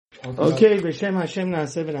Okay, B'Shem Hashem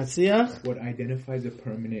Na'aseh V'Natziach. What identifies a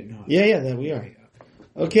permanent knot? Yeah, there we are.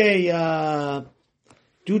 Okay,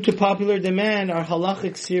 due to popular demand, our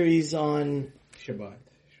halachic series on Shabbat.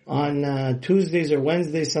 On Tuesdays or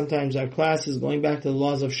Wednesdays, sometimes our class is going back to the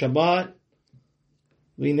laws of Shabbat.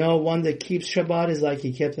 We know one that keeps Shabbat is like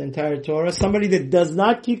he kept the entire Torah. Somebody that does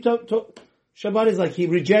not keep Shabbat is like he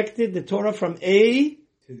rejected the Torah from A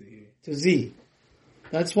to Z.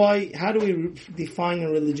 That's why, how do we define a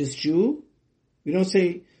religious Jew? We don't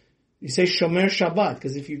say, we say Shomer Shabbat,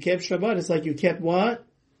 because if you kept Shabbat, it's like you kept what?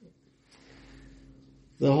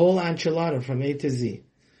 The whole enchilada from A to Z.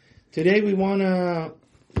 Today we want to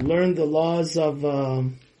learn the laws of,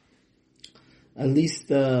 at least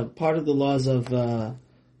part of the laws of,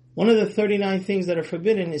 one of the 39 things that are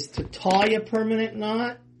forbidden is to tie a permanent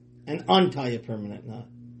knot and untie a permanent knot.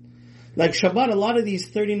 Like Shabbat, a lot of these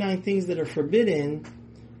 39 things that are forbidden,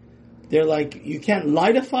 they're like, you can't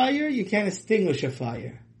light a fire, you can't extinguish a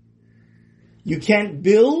fire. You can't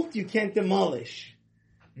build, you can't demolish.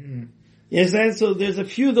 Mm. You understand? So there's a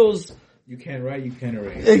few of those. You can't write, you can't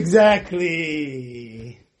erase.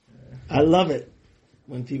 Exactly. I love it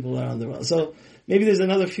when people are on the road. So maybe there's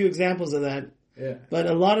another few examples of that. Yeah. But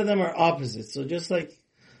a lot of them are opposites. So just like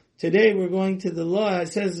today we're going to the law, it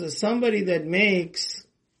says somebody that makes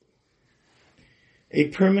a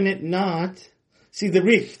permanent knot. See the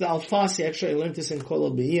Rif, the Alfasi, actually I learned this in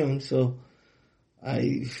Kol Be'iyun, so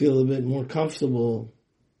I feel a bit more comfortable.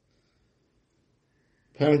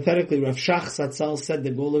 Parenthetically, Rav Shach Satzal said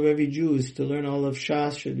the goal of every Jew is to learn all of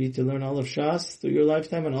Shas, should be to learn all of Shas through your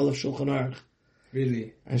lifetime and all of Shulchan Aruch.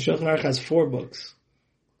 Really? And Shulchan Aruch has 4 books.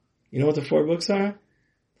 You know what the 4 books are?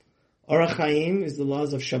 Orach Chaim is the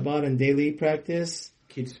laws of Shabbat and daily practice.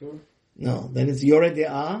 Kitzur? No, then it's Yoreh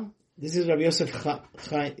De'ah. This is Rabbi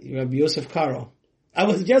Yosef Karo. I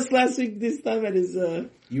was just last week this time at his...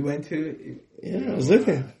 You went to... Yeah, I was with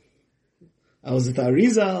him. I was at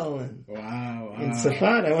Arizal and wow. In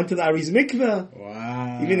Safad. I went to the Ariz Mikveh.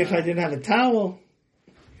 Wow. Even if I didn't have a towel.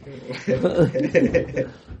 It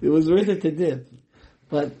was worth it to dip.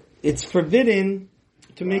 But it's forbidden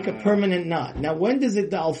to make a permanent knot. Now when does it,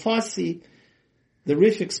 the Alfasi, the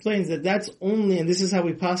Rif explains that that's only, and this is how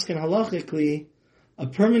we paskin halachically, a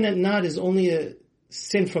permanent knot is only a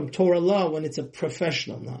sin from Torah law when it's a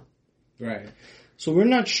professional knot. Right. So we're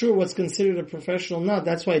not sure what's considered a professional knot.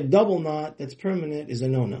 That's why a double knot that's permanent is a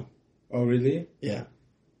no-no. Oh, really? Yeah.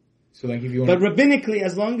 So like if you want... But rabbinically,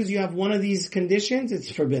 as long as you have one of these conditions, it's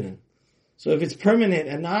forbidden. So if it's permanent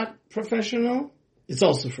and not professional, it's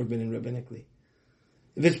also forbidden rabbinically.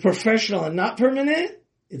 If it's professional and not permanent,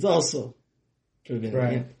 it's also forbidden.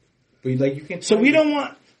 Right. Yeah. But like you can't... So we don't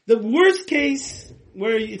want... The worst case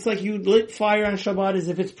where it's like you lit fire on Shabbat is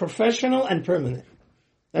if it's professional and permanent.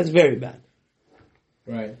 That's very bad.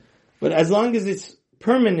 Right. But as long as it's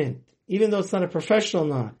permanent, even though it's not a professional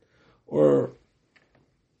knot, or...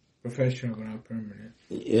 Professional but not permanent.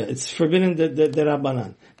 Yeah, it's forbidden the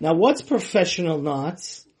Rabbanan. Now what's professional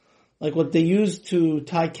knots? Like what they use to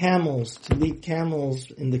tie camels, to lead camels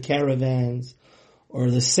in the caravans, or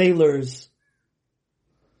the sailors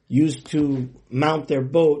used to mount their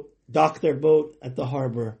boat, dock their boat at the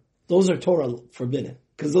harbor. Those are Torah forbidden.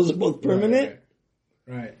 Because those are both permanent.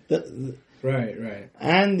 Right. Right.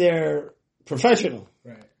 And they're professional.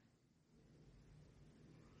 Right.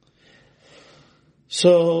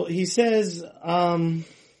 So he says, like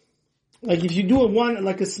if you do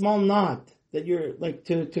a small knot that you're like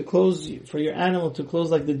to close for your animal to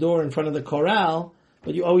close like the door in front of the corral,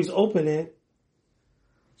 but you always open it.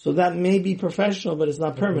 So that may be professional, but it's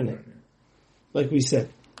not permanent, like we said.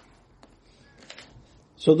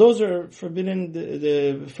 So those are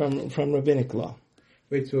forbidden from rabbinic law.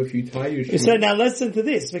 Wait, so if you tie your shoe... He said, now listen to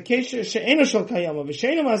this.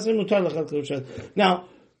 Now,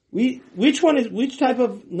 which type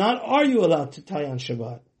of knot are you allowed to tie on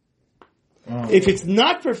Shabbat? Oh. If it's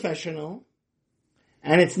not professional,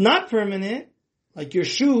 and it's not permanent, like your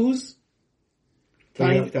shoes... So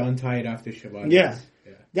you have to untie it after Shabbat. Yeah.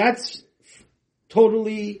 That's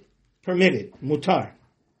totally permitted, mutar.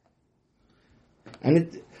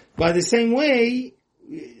 And by the same way,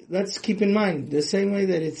 let's keep in mind, the same way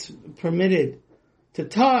that it's permitted to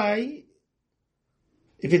tie,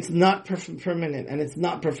 if it's not permanent and it's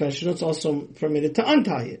not professional, it's also permitted to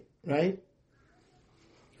untie it, right?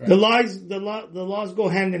 The laws go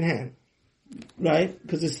hand in hand, right?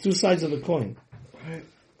 Because it's 2 sides of a coin. Right.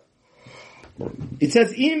 It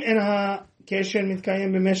says, Im en ha Kesher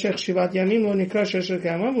mitkayem b'meshech shivat yamim lo nikra shesher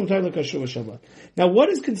k'yamav mutar lo kashuv b'Shabbat. Now, what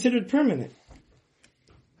is considered permanent?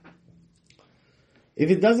 If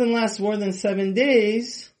it doesn't last more than 7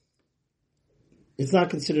 days, it's not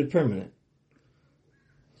considered permanent.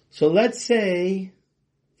 So let's say,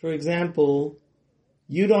 for example,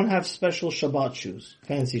 you don't have special Shabbat shoes,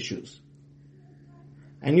 fancy shoes.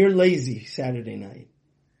 And you're lazy Saturday night.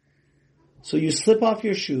 So you slip off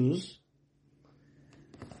your shoes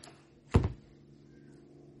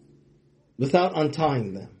without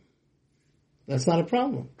untying them. That's not a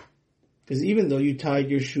problem. Because even though you tied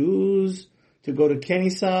your shoes to go to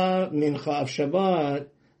Kenisa, Mincha of Shabbat,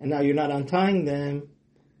 and now you're not untying them,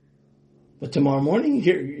 but tomorrow morning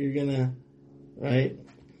you're gonna, right?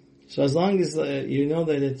 So as long as you know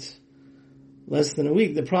that it's less than a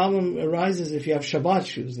week, the problem arises if you have Shabbat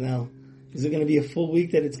shoes. Now, is it going to be a full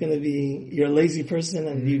week that it's going to be, you're a lazy person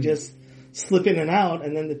and you just slip in and out,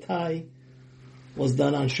 and then the tie was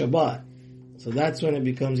done on Shabbat? So that's when it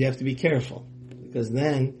becomes, you have to be careful. Because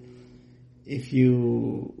then, if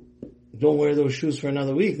you don't wear those shoes for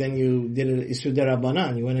another week, then you did an Isur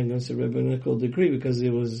Derabanan. You went against a rabbinical decree because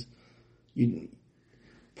it was,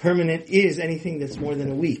 permanent is anything that's more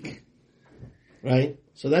than a week. Right?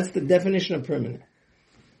 So that's the definition of permanent.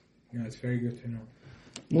 Yeah, it's very good to know.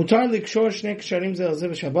 Mutar likshor shnei ksharim ze al ze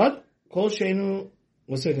b'Shabbat, kol sheinu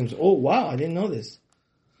v'seitim. Oh wow, I didn't know this.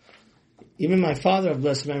 Even my father of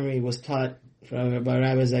blessed memory was taught by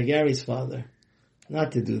Rabbi Zagari's father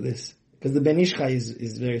not to do this. Because the Ben Ishchai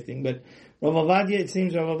is very thing. But Rav Avadia, it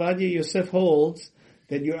seems Rav Avadia Yosef holds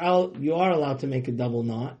that you are allowed to make a double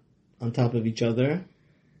knot on top of each other.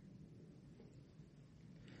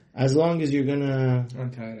 As long as you're gonna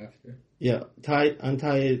untie it after. Yeah,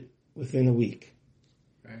 untie it within a week.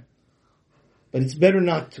 Right. But it's better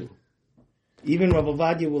not to. Even Rav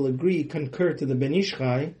Avadia will concur to the Ben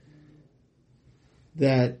Ishchai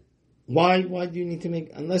that why do you need to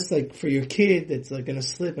make, unless like for your kid that's like gonna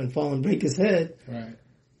slip and fall and break his head, right,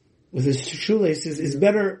 with his shoelaces, it's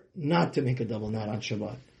better not to make a double knot on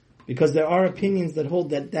Shabbat. Because there are opinions that hold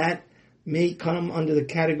that may come under the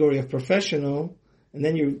category of professional, and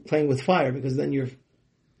then you're playing with fire, because then you're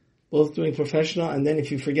both doing professional, and then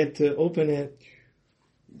if you forget to open it,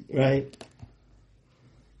 right?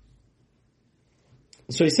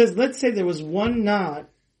 So he says, let's say there was one knot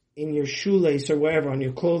in your shoelace or wherever, on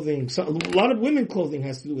your clothing. So a lot of women clothing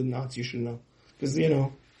has to do with knots, you should know. Because,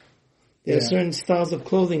 there are certain styles of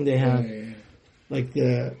clothing they have. Like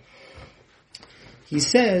he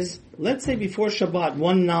says, let's say before Shabbat,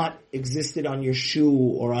 one knot existed on your shoe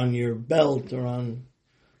or on your belt or on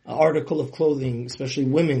an article of clothing, especially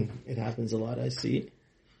women. It happens a lot, I see.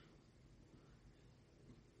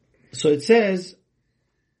 So it says,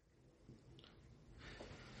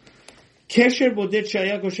 Kesher bodet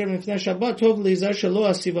shaya kosher mifnei Shabbat tov leizar shelo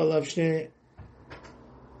asiv alav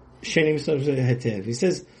sheni mitzvot hetev. He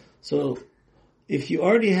says, so if you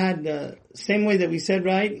already had the same way that we said,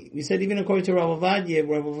 right? We said even according to Rav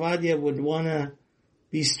Avadia would want to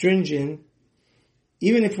be stringent.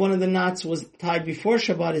 Even if one of the knots was tied before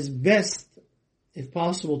Shabbat, is best, if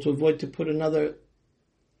possible, to avoid to put another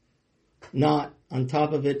knot on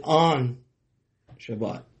top of it on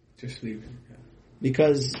Shabbat. Just leave it. Yeah.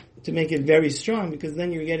 Because, to make it very strong, because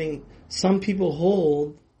then you're getting, some people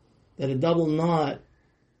hold that a double knot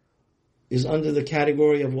is under the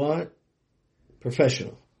category of what?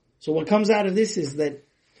 Professional. So what comes out of this is that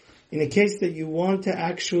in a case that you want to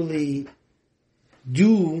actually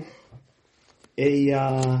do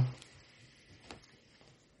a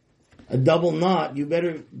double knot, you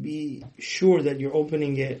better be sure that you're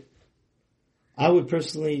opening it. I would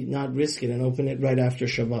personally not risk it and open it right after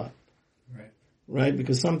Shabbat. Right?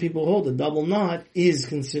 Because some people hold a double knot is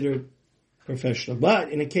considered professional.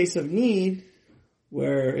 But in a case of need,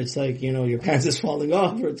 where it's like, your pants is falling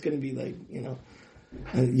off, or it's going to be like,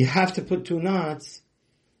 you have to put two knots,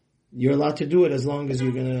 you're allowed to do it as long as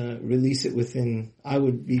you're going to release it within, I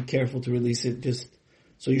would be careful to release it just,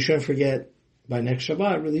 so you shouldn't forget by next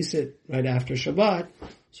Shabbat, release it right after Shabbat,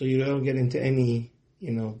 so you don't get into any,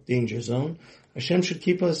 danger zone. Hashem should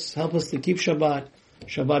help us to keep Shabbat.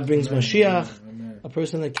 Shabbat brings Mashiach. Amen. A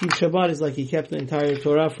person that keeps Shabbat is like he kept the entire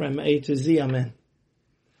Torah from A to Z. Amen.